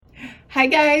Hi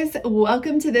guys,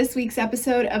 welcome to this week's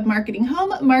episode of Marketing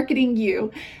Home, Marketing You.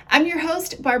 I'm your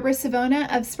host, Barbara Savona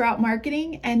of Sprout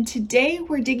Marketing, and today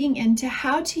we're digging into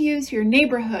how to use your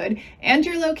neighborhood and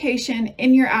your location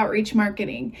in your outreach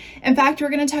marketing. In fact, we're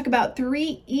going to talk about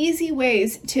 3 easy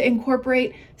ways to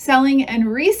incorporate selling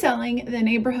and reselling the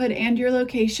neighborhood and your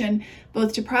location,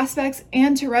 both to prospects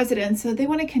and to residents, so they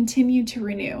want to continue to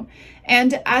renew.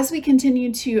 And as we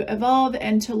continue to evolve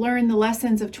and to learn the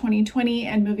lessons of 2020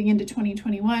 and moving into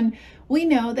 2021, we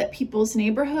know that people's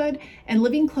neighborhood and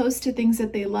living close to things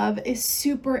that they love is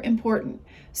super important.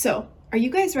 So, are you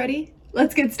guys ready?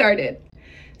 Let's get started.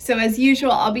 So as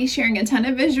usual, I'll be sharing a ton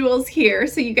of visuals here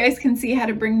so you guys can see how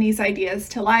to bring these ideas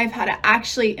to life, how to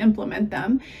actually implement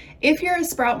them. If you're a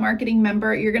Sprout Marketing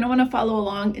member, you're going to want to follow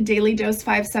along Daily Dose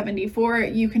 574.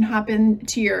 You can hop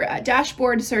into your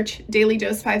dashboard, search Daily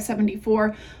Dose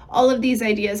 574. All of these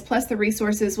ideas plus the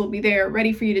resources will be there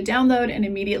ready for you to download and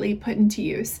immediately put into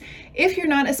use. If you're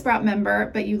not a Sprout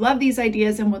member, but you love these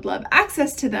ideas and would love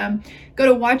access to them, go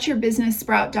to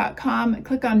watchyourbusinesssprout.com,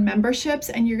 click on memberships,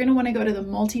 and you're going to want to go to the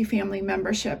multifamily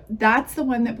membership. That's the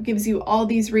one that gives you all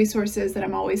these resources that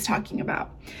I'm always talking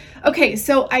about. Okay,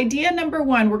 so idea number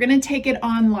 1, we're going to take it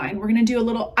online. We're going to do a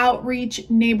little outreach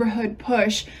neighborhood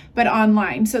push, but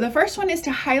online. So the first one is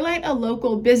to highlight a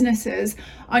local businesses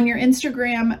on your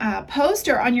Instagram post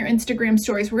or on your Instagram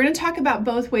stories. We're going to talk about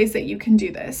both ways that you can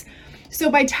do this.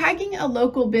 So by tagging a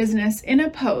local business in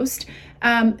a post,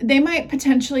 they might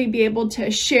potentially be able to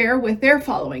share with their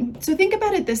following. So think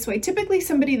about it this way. Typically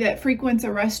somebody that frequents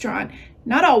a restaurant,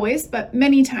 not always, but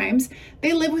many times,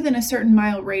 they live within a certain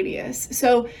mile radius.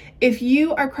 So if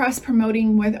you are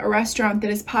cross-promoting with a restaurant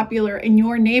that is popular in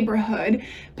your neighborhood,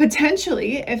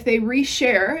 potentially if they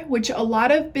reshare, which a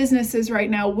lot of businesses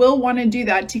right now will want to do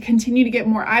that to continue to get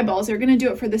more eyeballs, they're going to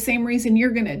do it for the same reason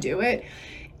you're going to do it.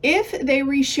 If they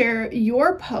reshare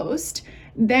your post,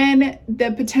 then the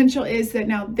potential is that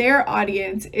now their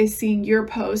audience is seeing your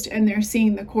post and they're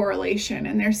seeing the correlation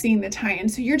and they're seeing the tie-in.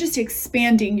 So you're just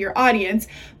expanding your audience,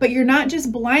 but you're not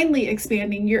just blindly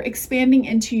expanding, you're expanding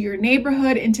into your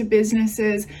neighborhood, into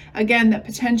businesses, again, that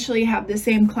potentially have the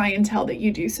same clientele that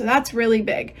you do. So that's really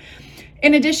big.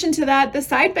 In addition to that, the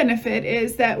side benefit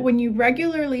is that when you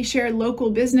regularly share local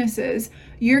businesses,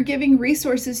 you're giving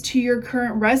resources to your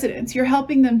current residents. You're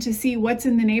helping them to see what's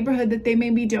in the neighborhood that they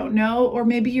maybe don't know, or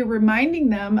maybe you're reminding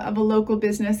them of a local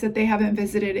business that they haven't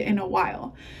visited in a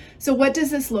while. So what does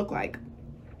this look like?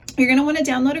 You're going to want to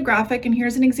download a graphic, and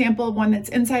here's an example of one that's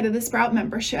inside of the Sprout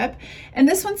membership. And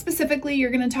this one specifically,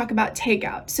 you're going to talk about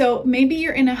takeout. So maybe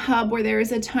you're in a hub where there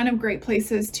is a ton of great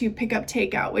places to pick up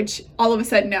takeout, which all of a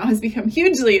sudden now has become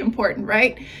hugely important,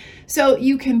 right? So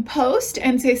you can post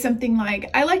and say something like,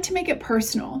 I like to make it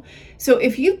personal. So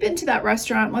if you've been to that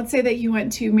restaurant, let's say that you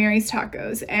went to Mary's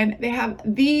Tacos and they have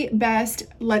the best,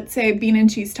 let's say, bean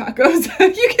and cheese tacos.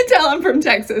 You can tell I'm from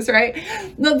Texas, right?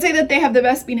 Let's say that they have the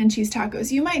best bean and cheese tacos.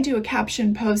 You might do a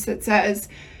caption post that says,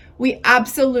 we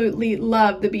absolutely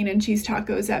love the bean and cheese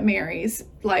tacos at Mary's.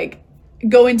 Like,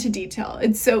 go into detail.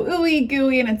 It's so ooey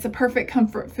gooey and it's the perfect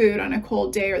comfort food on a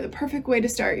cold day, or the perfect way to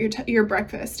start your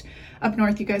breakfast. Up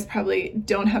north, you guys probably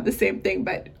don't have the same thing,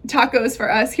 but tacos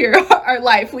for us here are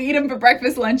life. We eat them for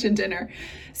breakfast, lunch, and dinner.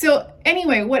 So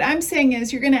anyway, what I'm saying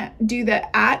is you're going to do the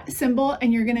 @ symbol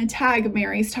and you're going to tag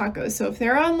Mary's Tacos. So if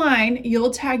they're online, you'll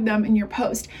tag them in your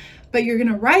post, but you're going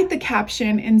to write the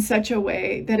caption in such a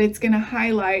way that it's going to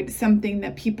highlight something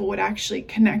that people would actually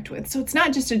connect with. So it's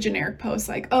not just a generic post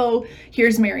like, oh,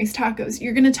 here's Mary's Tacos.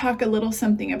 You're going to talk a little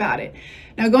something about it.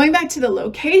 Now, going back to the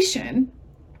location,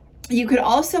 you could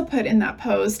also put in that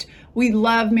post, we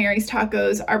love Mary's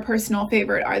Tacos. Our personal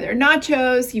favorite are their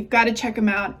nachos. You've got to check them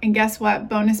out. And guess what?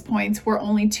 Bonus points. We're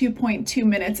only 2.2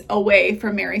 minutes away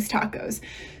from Mary's Tacos.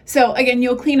 So again,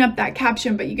 you'll clean up that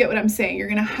caption, but you get what I'm saying. You're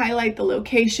going to highlight the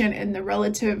location and the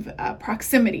relative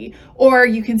proximity. Or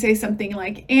you can say something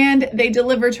like, and they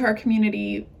deliver to our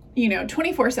community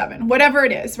 24/7, whatever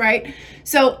it is, right?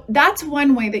 So that's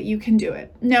one way that you can do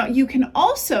it. Now, you can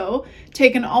also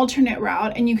take an alternate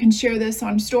route and you can share this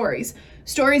on stories.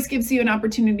 Stories gives you an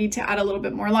opportunity to add a little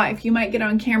bit more life. You might get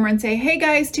on camera and say, hey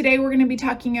guys, today we're going to be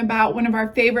talking about one of our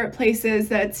favorite places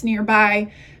that's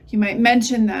nearby. You might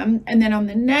mention them, and then on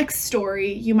the next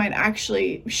story, you might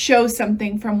actually show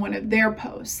something from one of their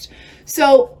posts.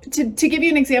 So to give you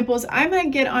an example, is I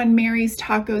might get on Mary's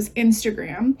Tacos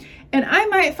Instagram, and I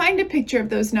might find a picture of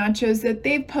those nachos that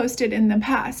they've posted in the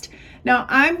past. Now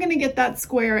I'm going to get that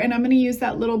square, and I'm going to use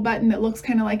that little button that looks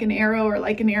kind of like an arrow or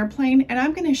like an airplane, and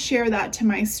I'm going to share that to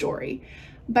my story.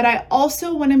 But I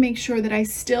also want to make sure that I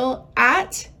still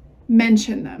 @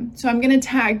 mention them. So I'm going to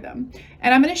tag them.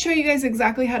 And I'm going to show you guys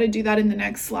exactly how to do that in the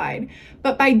next slide.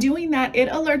 But by doing that, it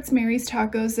alerts Mary's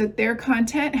Tacos that their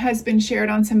content has been shared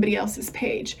on somebody else's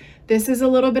page. This is a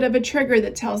little bit of a trigger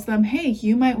that tells them, hey,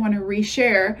 you might want to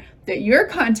reshare that your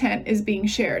content is being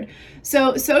shared.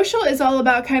 So social is all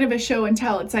about kind of a show and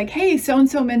tell. It's like, hey,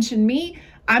 so-and-so mentioned me.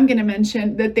 I'm going to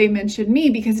mention that they mentioned me,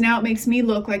 because now it makes me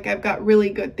look like I've got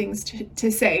really good things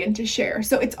to say and to share.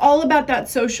 So it's all about that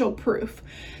social proof.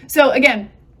 So again,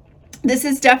 this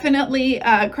is definitely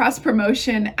cross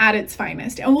promotion at its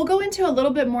finest. And we'll go into a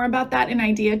little bit more about that in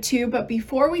Idea 2. But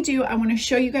before we do, I want to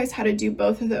show you guys how to do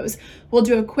both of those. We'll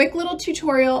do a quick little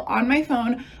tutorial on my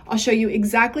phone. I'll show you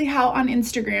exactly how on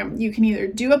Instagram you can either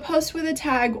do a post with a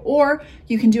tag, or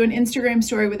you can do an Instagram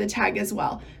story with a tag as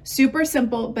well. Super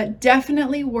simple, but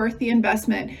definitely worth the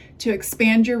investment to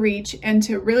expand your reach and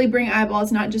to really bring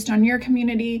eyeballs, not just on your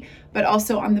community, but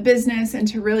also on the business, and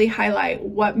to really highlight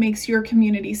what makes your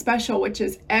community special, which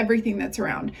is everything that's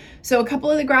around. So a couple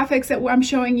of the graphics that I'm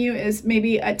showing you is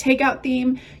maybe a takeout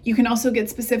theme. You can also get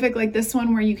specific like this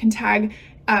one, where you can tag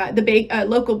the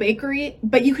local bakery,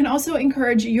 but you can also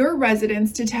encourage your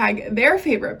residents to tag their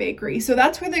favorite bakery. So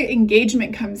that's where the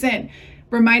engagement comes in,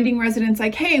 reminding residents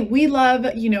like, hey, we love,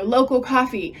 local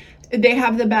coffee. They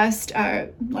have the best,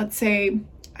 let's say,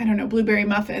 I don't know, blueberry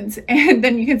muffins. And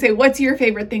then you can say, what's your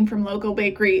favorite thing from local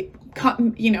bakery?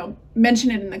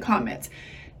 Mention it in the comments.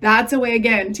 That's a way,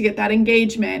 again, to get that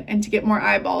engagement and to get more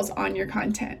eyeballs on your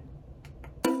content.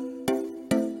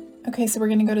 Okay, so we're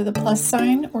going to go to the plus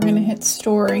sign. We're going to hit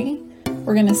story.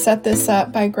 We're going to set this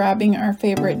up by grabbing our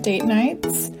favorite date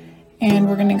nights, and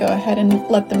we're going to go ahead and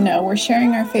let them know we're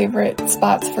sharing our favorite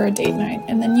spots for a date night.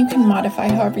 And then you can modify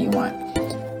however you want.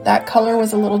 That color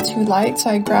was a little too light, so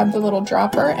I grabbed the little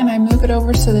dropper and I move it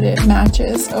over so that it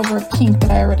matches over a pink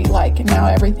that I already like, and now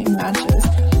everything matches.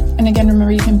 And again,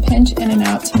 remember, you can pinch in and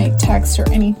out to make text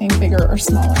or anything bigger or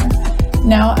smaller.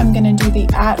 Now I'm going to do the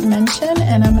 @ mention,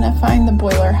 and I'm going to find the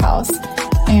Boiler House.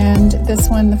 And this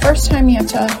one, the first time you have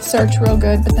to search real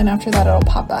good, but then after that it'll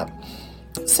pop up.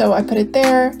 So I put it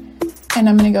there, and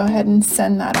I'm going to go ahead and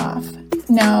send that off.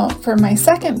 Now for my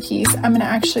second piece, I'm going to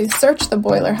actually search the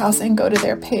Boiler House and go to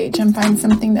their page and find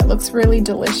something that looks really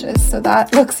delicious. So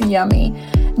that looks yummy.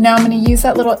 Now I'm going to use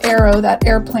that little arrow, that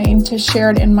airplane, to share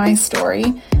it in my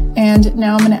story. And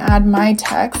now I'm going to add my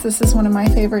text. This is one of my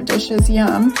favorite dishes,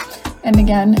 yum. And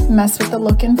again, mess with the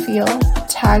look and feel.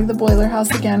 Tag the Boiler House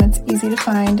again, it's easy to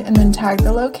find, and then tag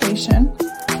the location,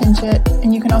 pinch it,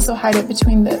 and you can also hide it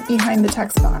behind the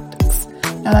text box.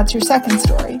 Now that's your second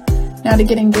story. Now to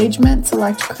get engagement,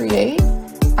 select create,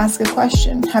 ask a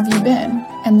question, have you been?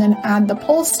 And then add the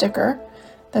poll sticker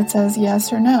that says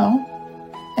yes or no.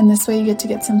 And this way you get to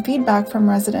get some feedback from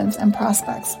residents and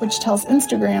prospects, which tells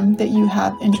Instagram that you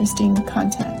have interesting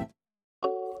content.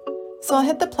 So I'll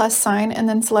hit the plus sign and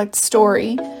then select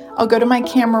story. I'll go to my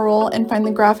camera roll and find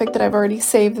the graphic that I've already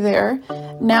saved there.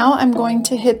 Now I'm going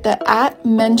to hit the @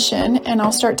 mention, and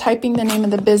I'll start typing the name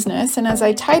of the business. And as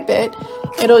I type it,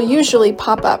 it'll usually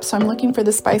pop up. So I'm looking for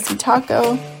the spicy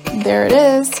taco. There it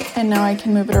is. And now I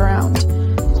can move it around.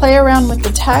 Play around with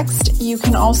the text. You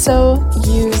can also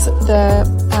use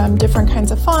the different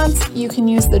kinds of fonts. You can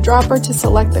use the dropper to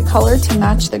select the color to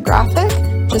match the graphic.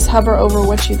 Just hover over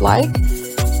what you'd like.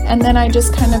 And then I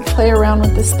just kind of play around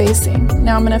with the spacing.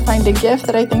 Now I'm going to find a GIF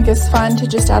that I think is fun to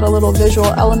just add a little visual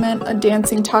element. A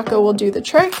dancing taco will do the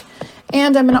trick.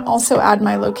 And I'm going to also add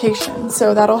my location.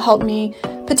 So that'll help me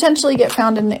potentially get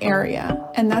found in the area.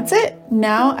 And that's it.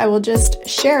 Now I will just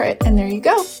share it, and there you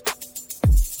go.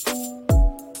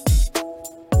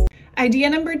 Idea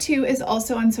number 2 is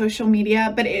also on social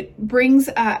media, but it brings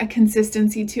a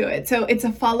consistency to it. So it's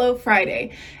a follow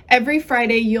Friday. Every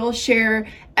Friday you'll share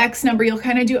X number, you'll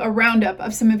kind of do a roundup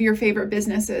of some of your favorite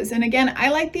businesses. And again, I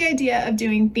like the idea of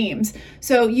doing themes.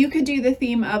 So you could do the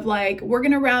theme of like, we're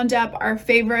going to round up our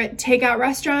favorite takeout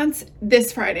restaurants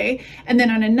this Friday. And then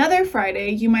on another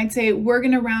Friday, you might say, we're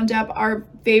going to round up our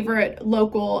favorite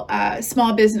local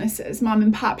small businesses, mom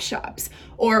and pop shops,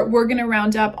 or we're going to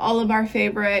round up all of our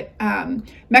favorite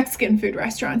Mexican food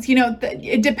restaurants.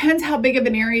 It depends how big of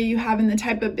an area you have and the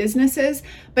type of businesses,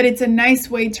 but it's a nice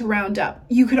way to round up.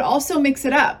 You could also mix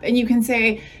it up, and you can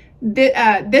say,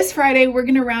 this Friday, we're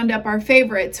going to round up our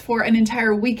favorites for an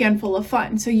entire weekend full of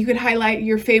fun. So you could highlight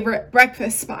your favorite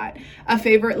breakfast spot, a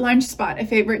favorite lunch spot, a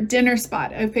favorite dinner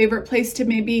spot, a favorite place to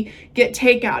maybe get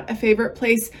takeout, a favorite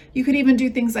place. You could even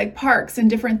do things like parks and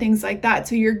different things like that.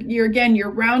 So you're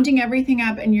rounding everything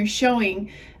up, and you're showing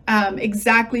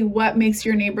exactly what makes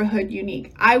your neighborhood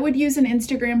unique. I would use an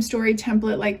Instagram story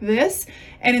template like this,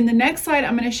 And in the next slide,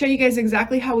 I'm going to show you guys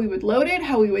exactly how we would load it,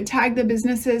 how we would tag the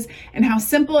businesses, and how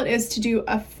simple it is to do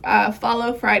a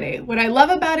Follow Friday. What I love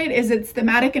about it is it's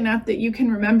thematic enough that you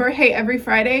can remember, hey, every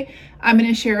Friday, I'm going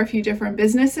to share a few different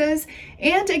businesses.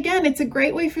 And again, it's a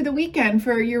great way for the weekend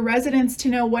for your residents to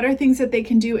know what are things that they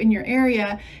can do in your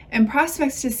area, and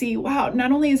prospects to see, wow,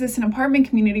 not only is this an apartment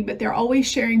community, but they're always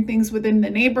sharing things within the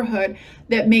neighborhood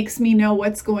that makes me know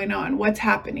what's going on, what's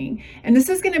happening. And this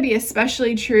is going to be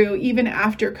especially true even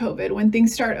after COVID, when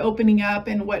things start opening up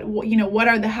and what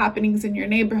are the happenings in your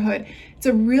neighborhood. It's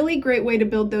a really great way to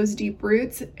build those deep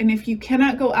roots. And if you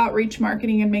cannot go outreach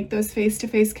marketing and make those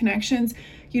face-to-face connections,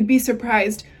 you'd be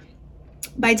surprised.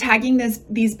 By tagging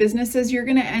these businesses, you're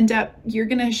going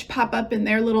to pop up in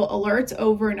their little alerts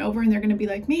over and over, and they're going to be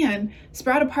like, man,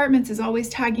 Sprout Apartments is always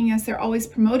tagging us. They're always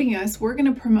promoting us. We're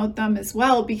going to promote them as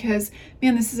well because,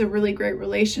 man, this is a really great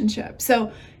relationship.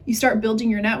 So you start building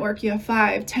your network. You have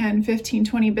 5, 10, 15,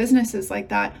 20 businesses like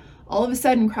that. All of a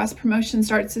sudden, cross promotion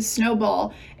starts to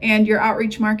snowball, and your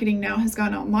outreach marketing now has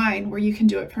gone online where you can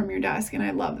do it from your desk. And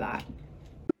I love that.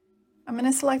 I'm going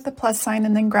to select the plus sign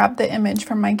and then grab the image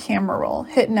from my camera roll,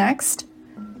 hit next.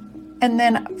 And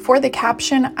then for the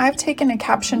caption, I've taken a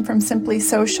caption from Simply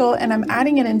Social and I'm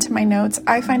adding it into my notes.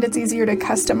 I find it's easier to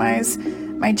customize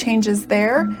my changes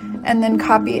there and then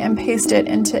copy and paste it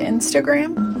into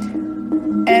Instagram.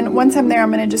 And once I'm there,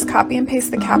 I'm going to just copy and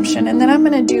paste the caption, and then I'm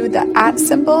going to do the @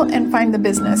 symbol and find the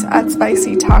business at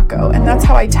Spicy Taco, and that's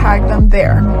how I tag them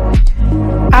there.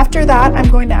 After that,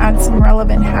 I'm going to add some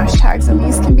relevant hashtags, and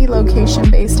these can be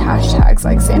location-based hashtags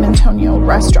like San Antonio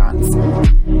restaurants.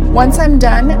 Once I'm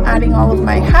done adding all of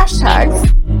my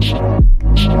hashtags,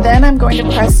 then I'm going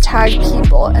to press tag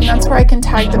people, and that's where I can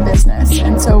tag the business.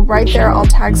 And so right there, I'll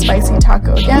tag Spicy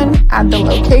Taco again, add the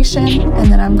location,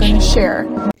 and then I'm going to share.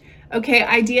 Okay,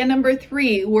 idea number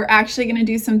 3, we're actually going to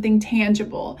do something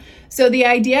tangible. So the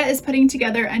idea is putting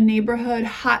together a neighborhood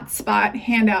hotspot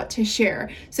handout to share.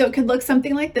 So it could look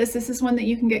something like this. This is one that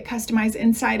you can get customized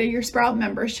inside of your Sprout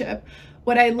membership.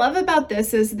 What I love about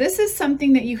this is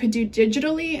something that you could do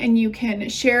digitally, and you can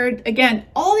share, again,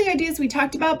 all the ideas we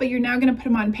talked about, but you're now going to put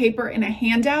them on paper in a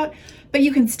handout. But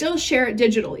you can still share it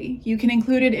digitally. You can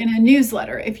include it in a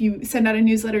newsletter if you send out a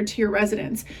newsletter to your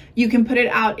residents. You can put it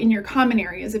out in your common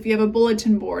areas. If you have a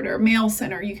bulletin board or mail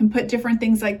center, you can put different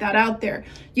things like that out there.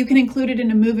 You can include it in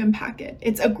a move-in packet.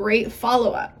 It's a great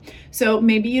follow-up. So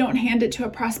maybe you don't hand it to a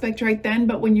prospect right then,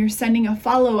 but when you're sending a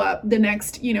follow-up the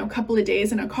next, couple of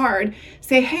days in a card,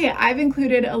 say, hey, I've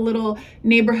included a little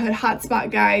neighborhood hotspot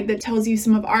guide that tells you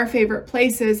some of our favorite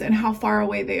places and how far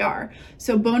away they are.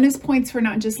 So bonus points for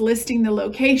not just listing the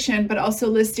location, but also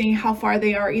listing how far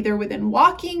they are either within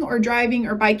walking or driving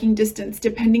or biking distance,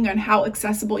 depending on how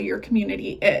accessible your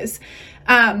community is.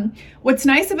 What's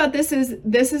nice about this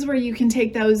is where you can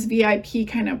take those VIP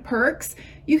kind of perks.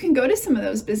 You can go to some of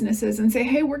those businesses and say,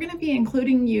 hey, we're going to be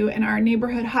including you in our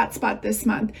neighborhood hotspot this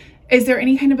month. Is there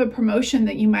any kind of a promotion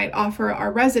that you might offer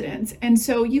our residents? And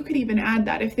so you could even add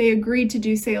that if they agreed to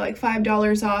do, say, like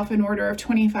 $5 off an order of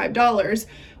 $25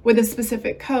 with a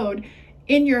specific code.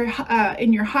 In your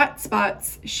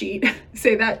hotspots sheet,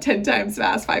 say that 10 times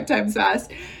fast, 5 times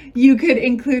fast, you could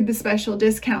include the special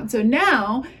discount. So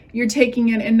now you're taking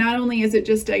it, and not only is it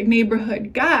just a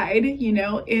neighborhood guide,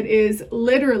 it is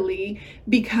literally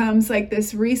becomes like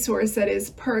this resource that is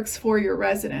perks for your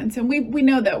residents. And we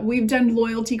know that we've done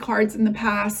loyalty cards in the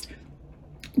past.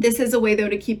 This is a way though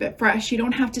to keep it fresh. You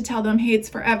don't have to tell them, hey, it's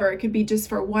forever. It could be just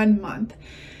for 1 month.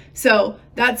 So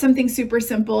that's something super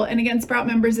simple. And again, Sprout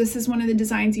members, this is one of the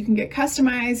designs you can get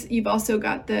customized. You've also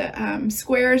got the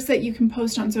squares that you can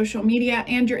post on social media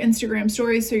and your Instagram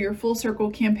stories. So your full circle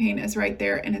campaign is right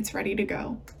there and it's ready to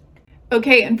go.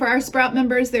 Okay, and for our Sprout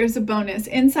members, there's a bonus.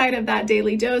 Inside of that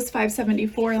daily dose,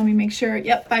 574, let me make sure,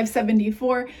 yep,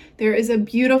 574, there is a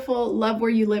beautiful Love Where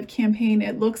You Live campaign.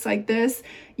 It looks like this.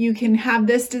 You can have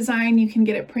this design, you can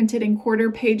get it printed in quarter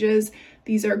pages.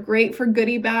 These are great for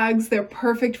goodie bags. They're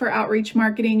perfect for outreach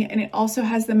marketing, and it also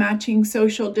has the matching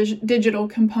social digital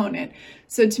component.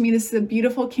 So to me, this is a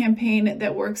beautiful campaign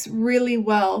that works really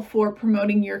well for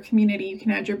promoting your community. You can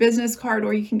add your business card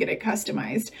or you can get it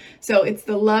customized. So it's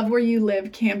the Love Where You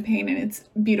Live campaign, and it's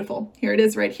beautiful. Here it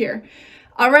is right here.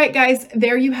 All right, guys,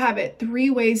 there you have it.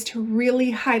 3 ways to really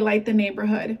highlight the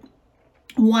neighborhood.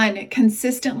 1,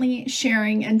 consistently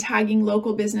sharing and tagging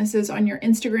local businesses on your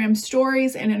Instagram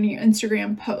stories and on your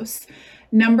Instagram posts.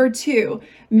 Number 2,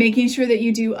 making sure that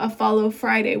you do a Follow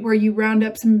Friday where you round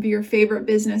up some of your favorite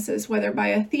businesses, whether by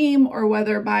a theme or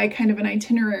whether by kind of an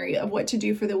itinerary of what to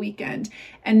do for the weekend.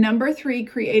 And number 3,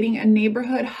 creating a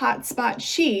neighborhood hotspot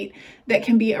sheet that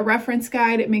can be a reference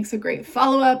guide. It makes a great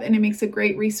follow-up and it makes a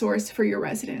great resource for your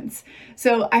residents.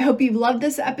 So I hope you've loved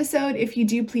this episode. If you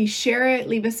do, please share it,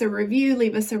 leave us a review,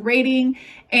 leave us a rating.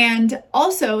 And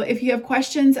also, if you have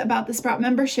questions about the Sprout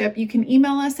membership, you can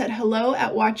email us at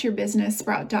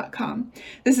hello@watchyourbusinesssprout.com.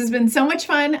 This has been so much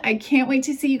fun. I can't wait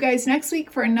to see you guys next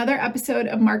week for another episode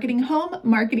of Marketing Home,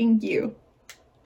 Marketing You.